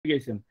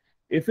notification.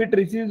 If it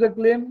receives a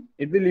claim,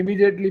 it will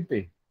immediately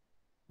pay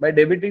by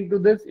debiting to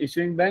this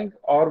issuing bank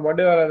or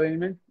whatever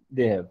arrangement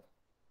they have.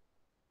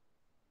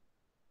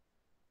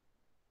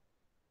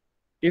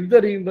 If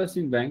the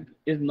reimbursing bank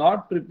is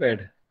not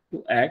prepared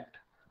to act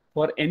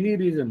for any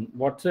reason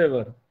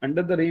whatsoever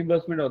under the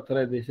reimbursement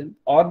authorization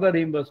or the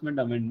reimbursement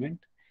amendment,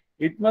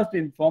 it must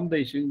inform the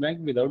issuing bank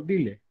without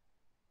delay.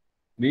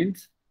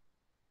 Means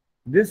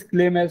this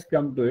claim has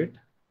come to it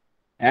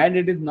and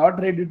it is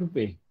not ready to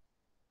pay.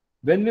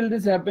 When will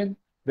this happen?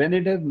 When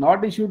it has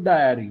not issued the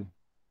IRU.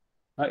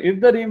 Now,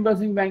 if the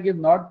reimbursing bank is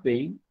not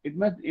paying, it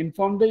must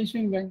inform the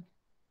issuing bank.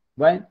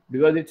 Why?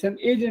 Because it's an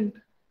agent.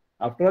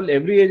 After all,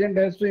 every agent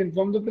has to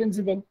inform the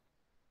principal.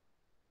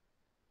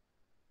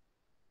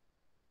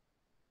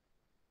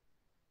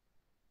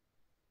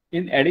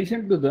 In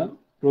addition to the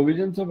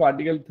provisions of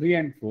Article 3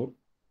 and 4,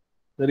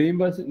 the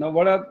reimbursing. Now,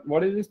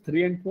 what is this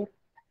 3 and 4?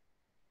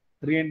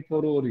 3 and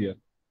 4 over here.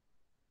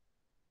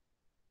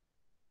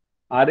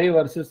 RA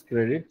versus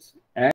credits and